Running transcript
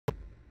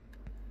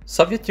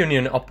Soviet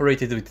Union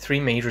operated with three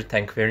major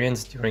tank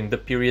variants during the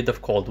period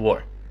of Cold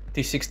War: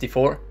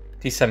 T-64,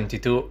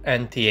 T-72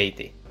 and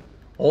T-80.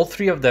 All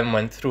three of them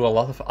went through a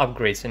lot of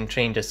upgrades and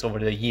changes over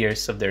the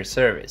years of their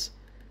service,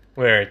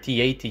 where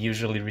T-80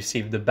 usually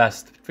received the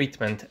best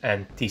treatment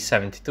and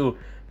T-72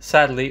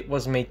 sadly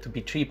was made to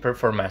be cheaper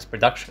for mass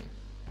production.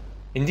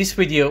 In this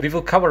video we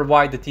will cover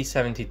why the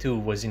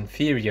T-72 was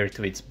inferior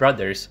to its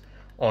brothers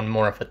on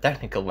more of a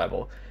technical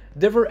level.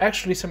 There were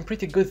actually some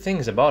pretty good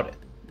things about it.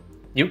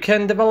 You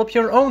can develop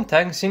your own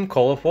tanks in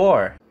Call of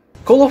War.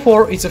 Call of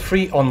War is a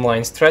free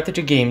online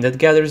strategy game that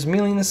gathers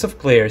millions of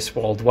players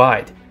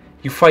worldwide.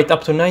 You fight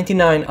up to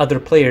 99 other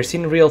players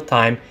in real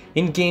time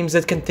in games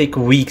that can take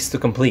weeks to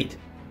complete.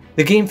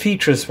 The game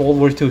features World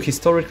War II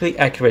historically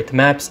accurate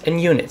maps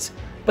and units,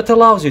 but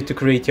allows you to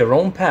create your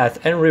own path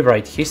and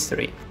rewrite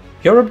history.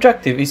 Your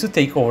objective is to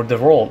take over the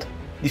world,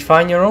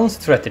 define your own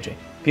strategy,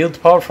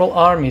 build powerful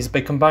armies by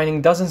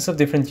combining dozens of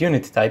different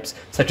unit types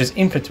such as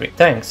infantry,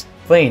 tanks,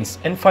 planes,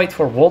 and fight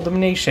for world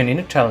domination in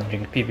a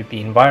challenging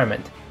PvP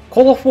environment.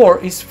 Call of War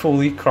is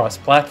fully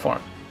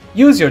cross-platform.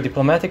 Use your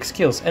diplomatic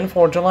skills and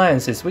forge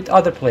alliances with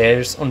other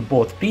players on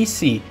both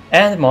PC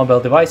and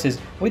mobile devices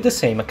with the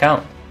same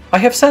account. I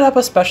have set up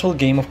a special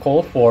game of Call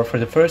of War for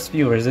the first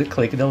viewers that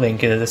click the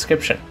link in the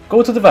description.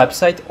 Go to the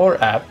website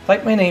or app,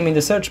 type my name in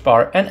the search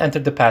bar and enter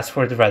the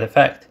password Red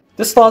Effect.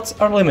 The slots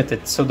are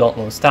limited, so don't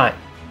lose time.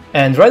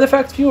 And Red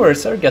Effect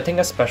viewers are getting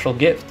a special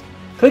gift.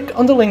 Click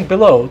on the link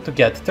below to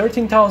get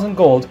 13,000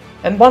 gold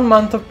and 1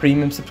 month of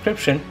premium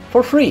subscription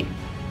for free.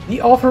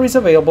 The offer is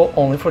available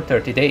only for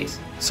 30 days.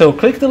 So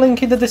click the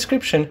link in the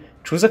description,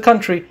 choose a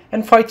country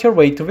and fight your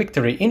way to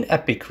victory in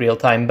epic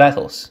real-time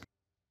battles.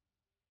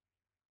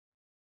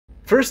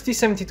 First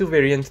T-72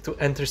 variant to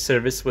enter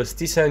service was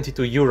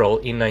T-72 Ural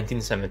in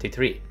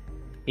 1973.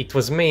 It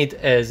was made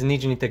as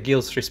Nizhny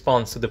Tagil's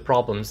response to the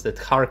problems that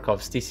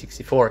Kharkov's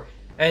T-64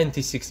 and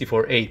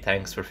T-64A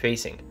tanks were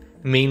facing,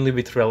 mainly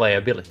with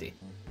reliability.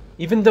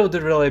 Even though the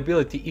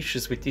reliability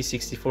issues with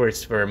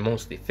T-64s were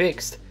mostly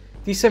fixed,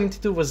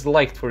 T-72 was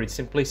liked for its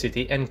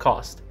simplicity and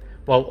cost,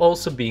 while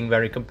also being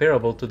very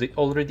comparable to the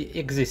already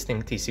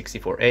existing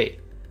T-64A.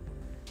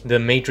 The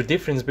major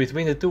difference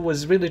between the two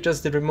was really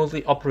just the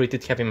remotely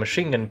operated heavy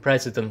machine gun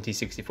present on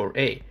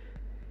T-64A.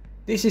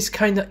 This is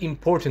kinda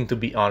important, to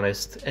be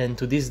honest, and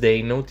to this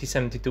day no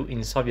T-72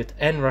 in Soviet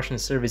and Russian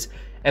service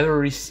ever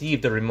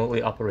received a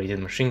remotely operated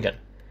machine gun.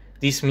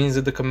 This means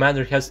that the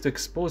commander has to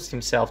expose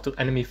himself to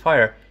enemy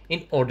fire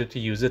in order to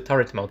use a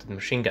turret-mounted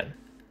machine gun.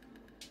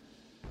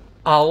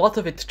 A lot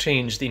of it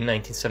changed in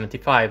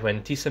 1975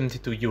 when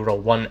T-72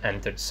 Ural-1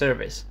 entered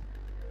service.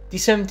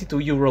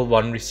 T-72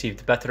 Ural-1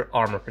 received better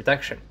armor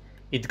protection.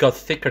 It got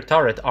thicker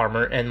turret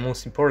armor and,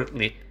 most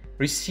importantly,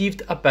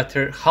 received a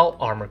better hull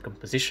armor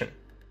composition.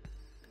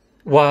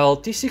 While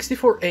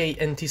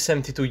T-64A and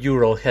T-72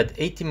 Ural had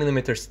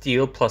 80mm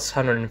steel plus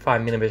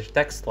 105mm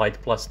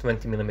Textlite plus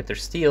 20mm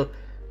steel,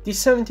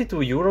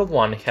 T-72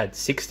 Ural-1 had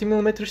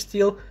 60mm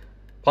steel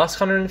plus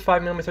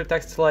 105mm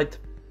Textlite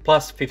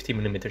plus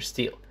 50mm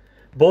steel,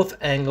 both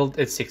angled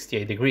at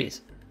 68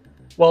 degrees.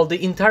 While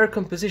the entire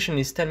composition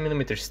is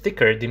 10mm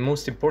thicker, the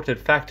most important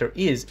factor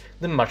is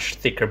the much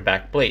thicker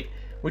backplate,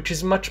 which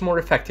is much more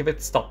effective at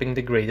stopping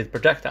degraded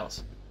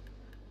projectiles.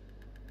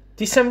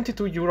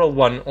 T-72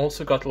 Ural-1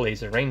 also got a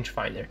laser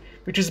rangefinder,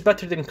 which is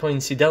better than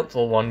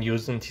coincidental one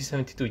used on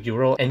T-72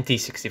 Ural and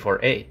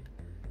T-64A,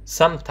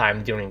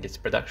 sometime during its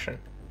production.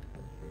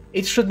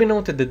 It should be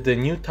noted that the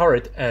new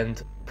turret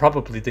and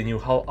probably the new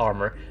hull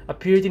armor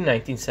appeared in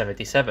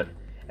 1977,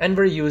 and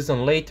were used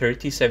on later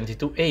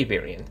T-72A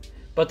variant,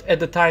 but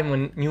at the time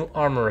when new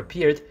armor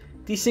appeared,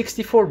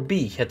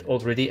 T-64B had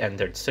already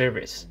entered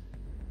service.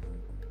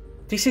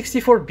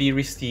 T-64B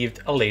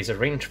received a laser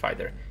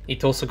rangefinder.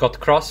 It also got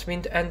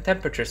crosswind and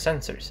temperature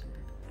sensors.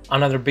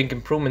 Another big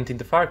improvement in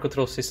the fire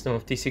control system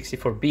of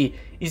T-64B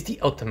is the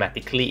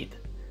automatic lead.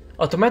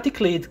 Automatic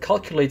lead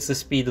calculates the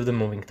speed of the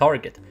moving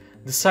target.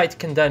 The sight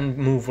can then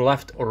move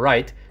left or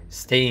right,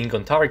 staying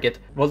on target,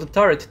 while the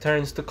turret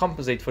turns to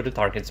compensate for the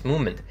target's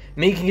movement,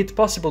 making it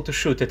possible to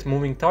shoot at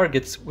moving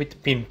targets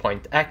with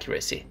pinpoint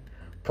accuracy.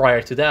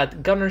 Prior to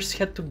that, gunners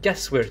had to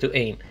guess where to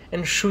aim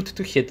and shoot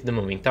to hit the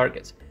moving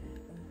targets.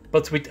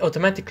 But with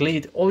automatic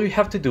lead, all you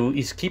have to do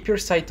is keep your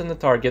sight on the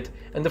target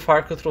and the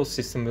fire control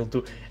system will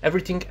do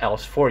everything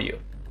else for you.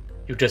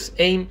 You just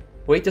aim,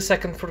 wait a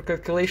second for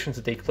calculation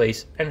to take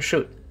place, and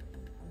shoot.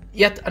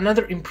 Yet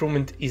another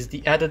improvement is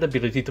the added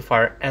ability to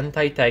fire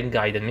anti-tank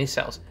guided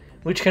missiles,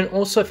 which can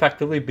also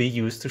effectively be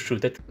used to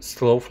shoot at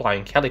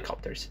slow-flying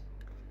helicopters.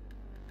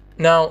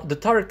 Now, the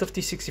turret of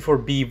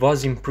T-64B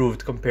was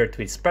improved compared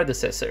to its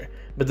predecessor,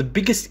 but the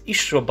biggest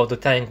issue about the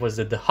tank was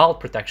that the hull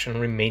protection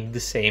remained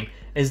the same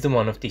as the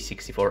one of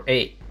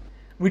T-64A,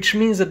 which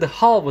means that the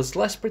hull was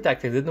less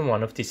protected than the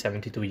one of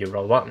T-72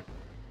 Ural-1.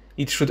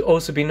 It should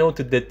also be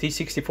noted that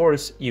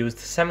T-64s used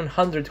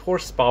 700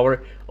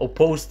 horsepower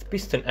opposed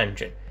piston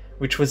engine,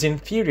 which was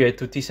inferior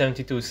to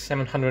T-72's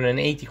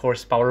 780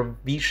 horsepower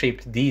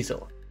V-shaped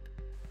diesel.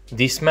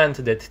 This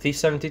meant that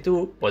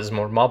T-72 was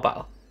more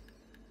mobile.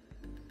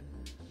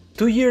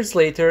 2 years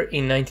later,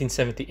 in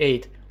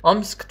 1978,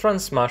 Omsk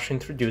Transmash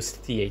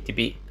introduced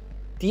T-80B.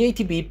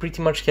 T-80B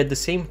pretty much had the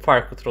same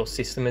fire control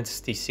system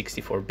as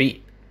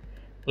T-64B.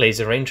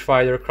 Laser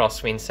rangefinder,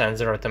 crosswind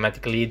sensor,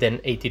 automatic lead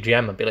and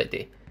ATGM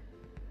ability.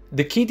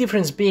 The key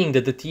difference being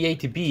that the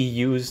T-80B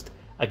used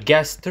a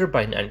gas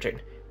turbine engine,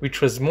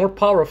 which was more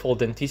powerful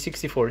than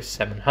T-64's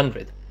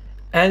 700,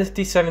 and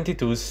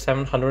T-72's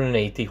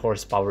 780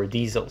 horsepower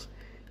diesels,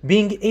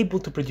 being able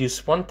to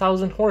produce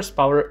 1000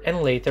 horsepower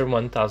and later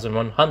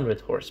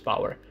 1100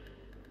 horsepower.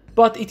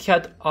 But it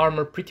had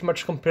armor pretty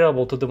much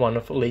comparable to the one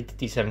of late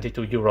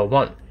T-72 Euro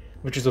 1,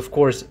 which is of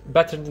course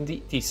better than the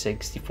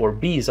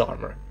T-64B's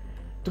armor.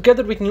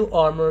 Together with new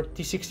armor,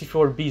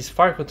 T-64B's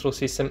fire control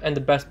system and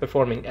the best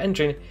performing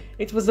engine,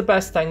 it was the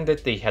best tank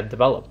that they had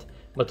developed,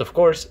 but of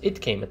course it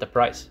came at a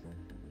price.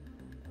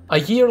 A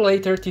year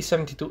later,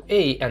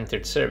 T-72A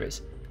entered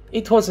service.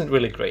 It wasn't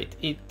really great,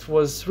 it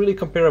was really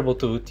comparable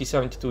to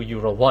T-72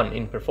 Euro 1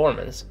 in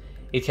performance.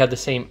 It had the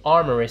same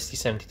armor as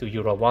T-72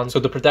 Euro 1, so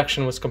the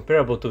protection was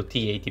comparable to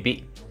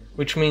T-80B,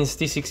 which means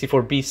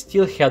T-64B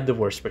still had the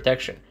worst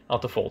protection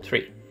out of all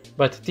three.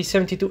 But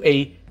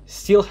T-72A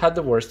still had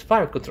the worst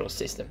fire control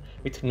system,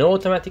 with no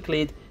automatic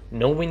lead,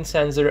 no wind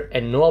sensor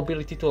and no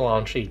ability to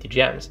launch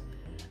ATGMs.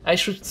 I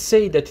should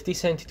say that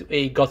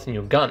T-72A got a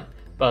new gun,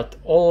 but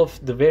all of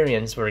the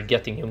variants were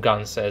getting new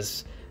guns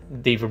as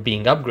they were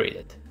being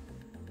upgraded.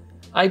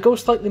 I go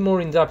slightly more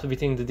in depth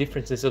within the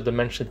differences of the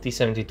mentioned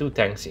T-72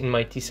 tanks in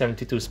my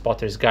T-72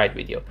 Spotter's Guide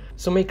video,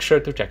 so make sure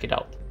to check it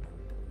out.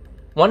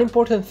 One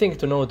important thing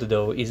to note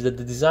though is that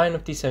the design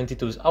of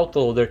T-72's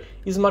autoloader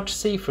is much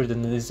safer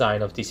than the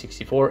design of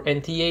T-64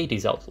 and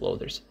T-80's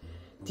autoloaders.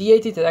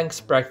 T-80 tanks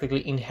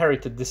practically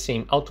inherited the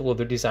same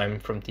autoloader design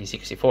from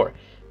T-64,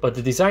 but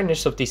the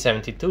designers of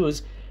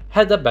T-72's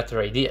had a better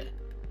idea.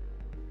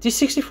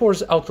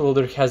 T-64's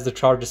autoloader has the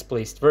charges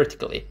placed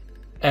vertically,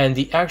 and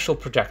the actual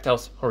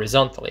projectiles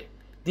horizontally.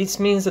 This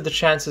means that the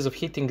chances of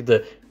hitting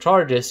the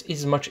charges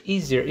is much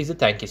easier if the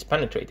tank is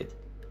penetrated.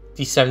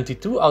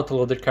 T-72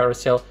 autoloader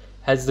carousel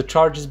has the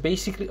charges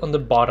basically on the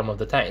bottom of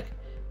the tank,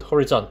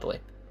 horizontally.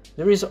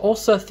 There is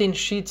also a thin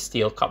sheet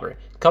steel cover,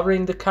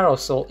 covering the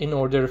carousel in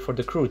order for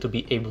the crew to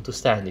be able to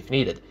stand if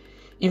needed.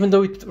 Even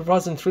though it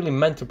wasn't really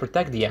meant to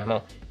protect the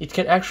ammo, it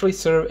can actually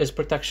serve as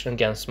protection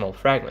against small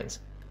fragments.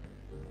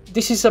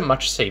 This is a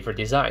much safer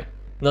design,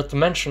 not to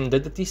mention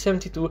that the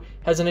T-72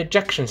 has an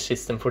ejection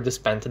system for the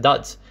spent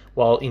duds,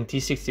 while in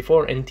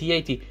T-64 and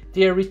T-80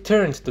 they are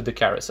returned to the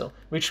carousel,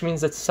 which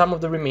means that some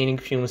of the remaining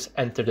fumes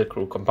enter the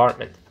crew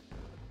compartment.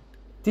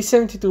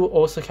 T-72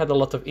 also had a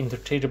lot of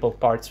interchangeable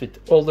parts with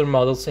older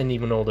models and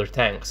even older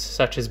tanks,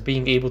 such as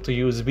being able to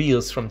use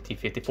wheels from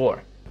T-54.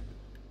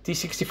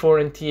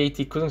 T-64 and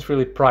T-80 couldn't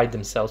really pride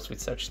themselves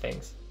with such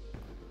things.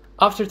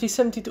 After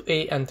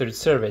T-72A entered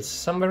service,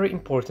 some very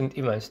important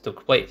events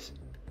took place.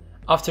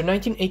 After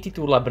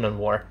 1982 Lebanon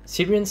War,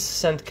 Syrians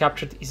sent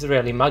captured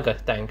Israeli MAGA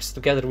tanks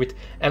together with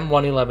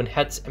M111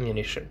 HETS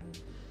ammunition.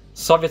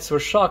 Soviets were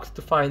shocked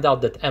to find out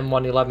that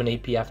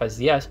M111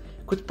 APF-SDS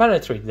could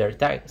penetrate their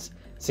tanks,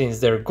 since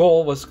their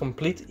goal was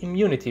complete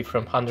immunity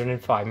from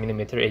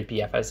 105mm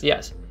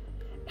APF-SDS,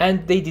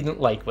 and they didn't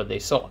like what they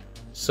saw.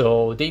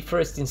 So they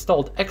first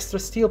installed extra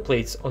steel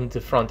plates on the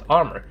front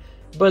armor,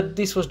 but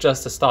this was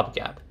just a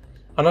stopgap.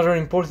 Another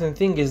important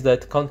thing is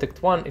that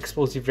Contact 1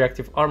 explosive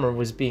reactive armor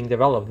was being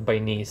developed by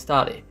NIE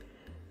Stade.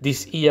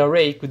 This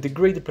ERA could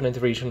degrade the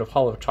penetration of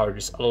hollow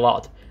charges a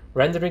lot,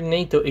 rendering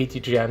NATO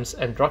ATGMs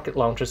and rocket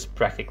launchers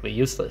practically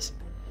useless,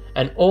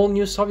 and all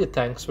new Soviet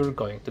tanks were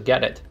going to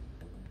get it.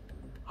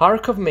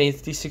 Kharkov made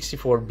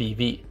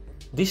T-64BV.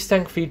 This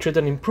tank featured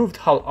an improved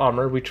hull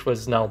armor which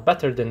was now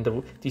better than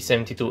the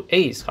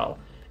T-72A's hull,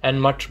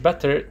 and much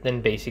better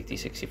than basic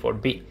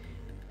T-64B,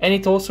 and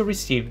it also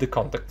received the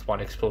Contact 1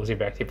 explosive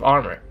reactive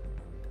armor.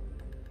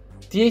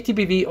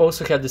 T-80BV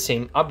also had the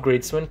same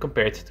upgrades when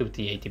compared to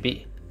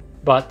T-80B,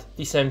 but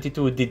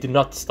T-72 did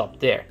not stop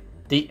there.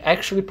 They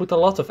actually put a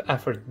lot of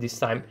effort this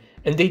time,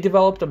 and they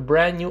developed a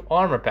brand new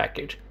armor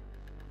package.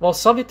 While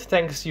Soviet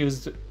tanks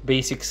used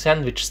basic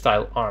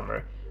sandwich-style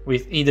armor,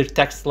 with either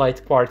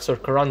textilite parts or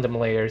corundum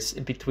layers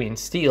between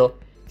steel,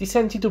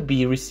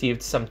 T-72B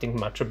received something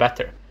much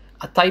better,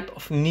 a type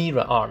of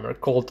NIRA armor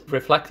called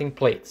reflecting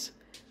plates.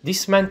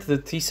 This meant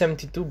that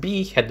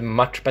T-72B had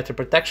much better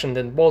protection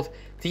than both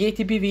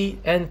T-80BV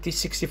and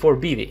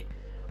T-64BV,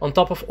 on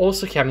top of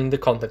also having the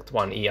Contact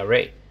 1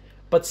 ERA,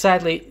 but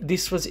sadly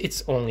this was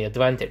its only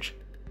advantage.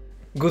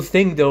 Good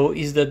thing though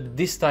is that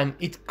this time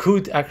it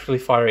could actually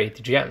fire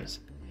ATGMs.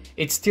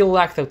 It still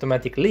lacked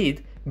automatic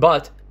lead,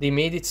 but they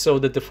made it so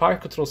that the fire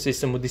control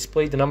system would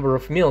display the number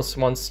of mils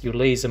once you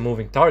laze a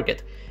moving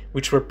target,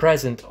 which were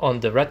present on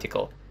the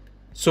reticle.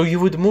 So you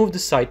would move the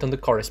sight on the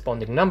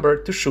corresponding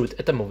number to shoot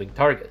at a moving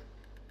target.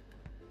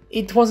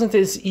 It wasn't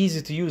as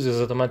easy to use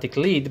as automatic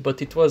lead, but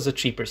it was a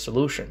cheaper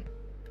solution.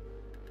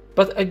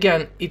 But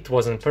again, it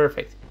wasn't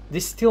perfect.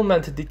 This still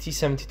meant the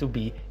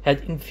T-72B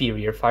had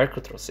inferior fire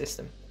control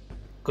system.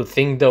 Good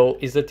thing though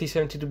is that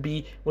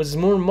T-72B was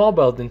more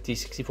mobile than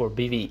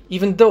T-64BV.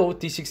 Even though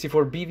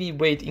T-64BV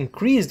weight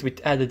increased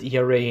with added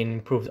ERA and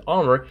improved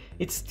armor,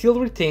 it still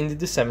retained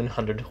the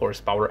 700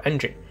 horsepower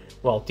engine,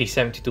 while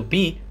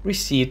T-72B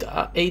received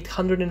a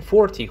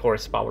 840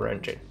 horsepower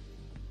engine.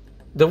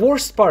 The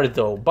worst part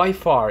though, by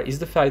far, is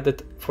the fact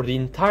that for the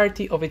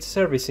entirety of its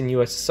service in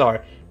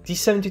USSR,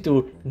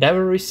 T-72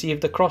 never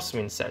received a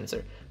crosswind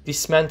sensor.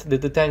 This meant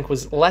that the tank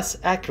was less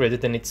accurate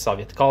than its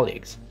Soviet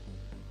colleagues.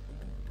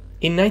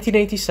 In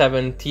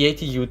 1987,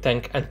 T-80U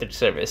tank entered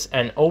service,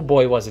 and oh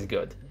boy was it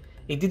good.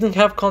 It didn't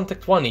have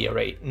Contact 1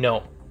 ERA,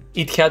 no.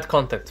 It had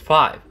Contact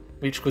 5,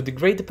 which could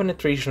degrade the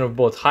penetration of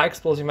both high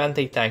explosive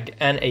anti-tank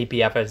and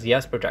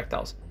APF-SDS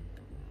projectiles.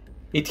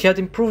 It had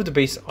improved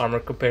base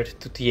armor compared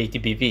to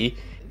T-80BV,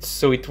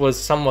 so it was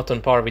somewhat on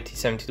par with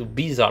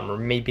T-72B's armor,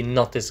 maybe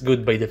not as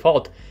good by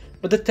default,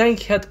 but the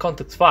tank had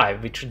Contact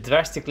 5, which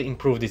drastically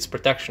improved its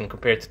protection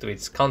compared to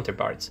its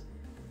counterparts.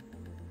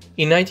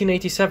 In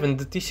 1987,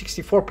 the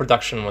T-64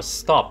 production was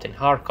stopped in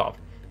Kharkov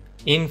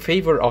in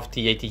favor of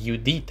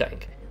T-80UD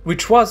tank,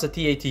 which was a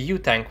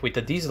T-80U tank with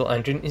a diesel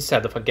engine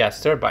instead of a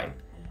gas turbine.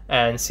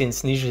 And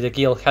since Nizhny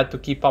Tagil had to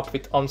keep up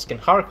with Omsk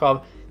and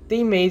Kharkov,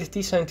 they made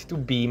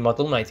T-72B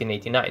Model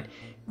 1989,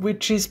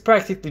 which is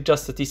practically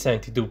just a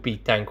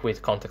T-72B tank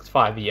with Contact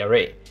 5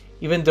 ERA.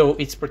 Even though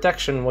its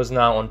protection was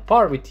now on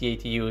par with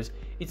T-80U's,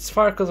 its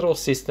fire control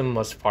system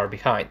was far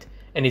behind,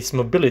 and its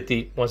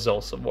mobility was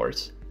also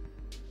worse.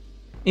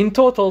 In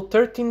total,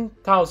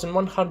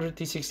 13,100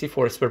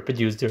 T-64s were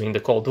produced during the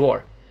Cold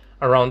War,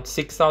 around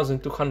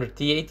 6,200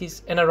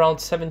 T-80s and around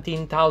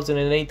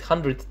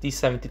 17,800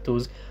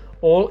 T-72s,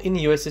 all in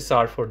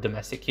USSR for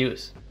domestic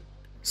use.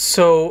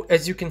 So,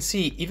 as you can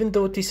see, even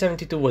though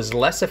T-72 was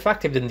less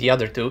effective than the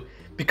other two,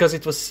 because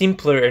it was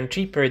simpler and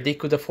cheaper, they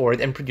could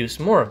afford and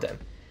produce more of them.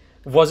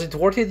 Was it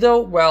worth it though?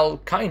 Well,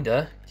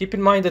 kinda. Keep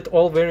in mind that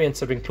all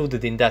variants are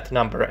included in that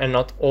number and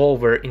not all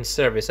were in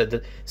service at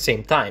the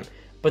same time.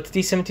 But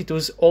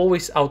T-72s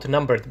always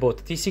outnumbered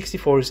both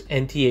T-64s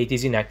and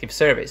T-80s in active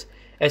service,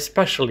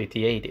 especially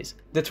T-80s,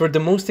 that were the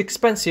most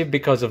expensive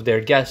because of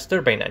their gas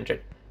turbine engine,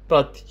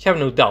 but have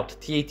no doubt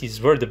T-80s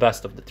were the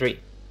best of the three.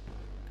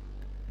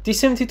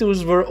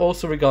 T-72s were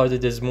also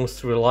regarded as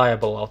most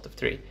reliable out of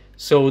three,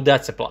 so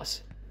that's a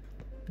plus.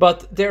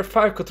 But their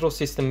fire control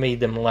system made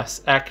them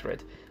less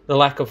accurate. The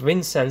lack of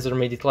wind sensor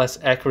made it less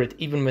accurate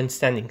even when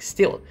standing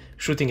still,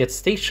 shooting at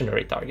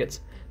stationary targets.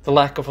 The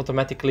lack of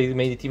automatically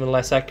made it even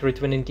less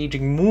accurate when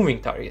engaging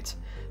moving targets.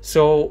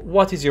 So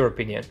what is your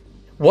opinion?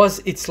 Was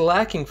its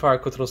lacking fire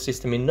control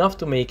system enough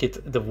to make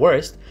it the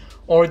worst,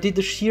 or did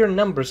the sheer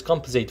numbers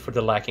compensate for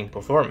the lacking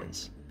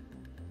performance?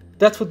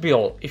 That would be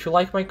all. If you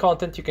like my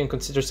content, you can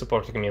consider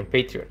supporting me on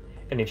Patreon,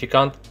 and if you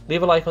can't,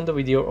 leave a like on the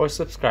video or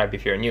subscribe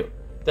if you're new.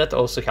 That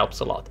also helps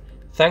a lot.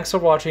 Thanks for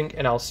watching,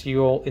 and I'll see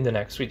you all in the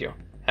next video.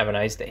 Have a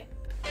nice day.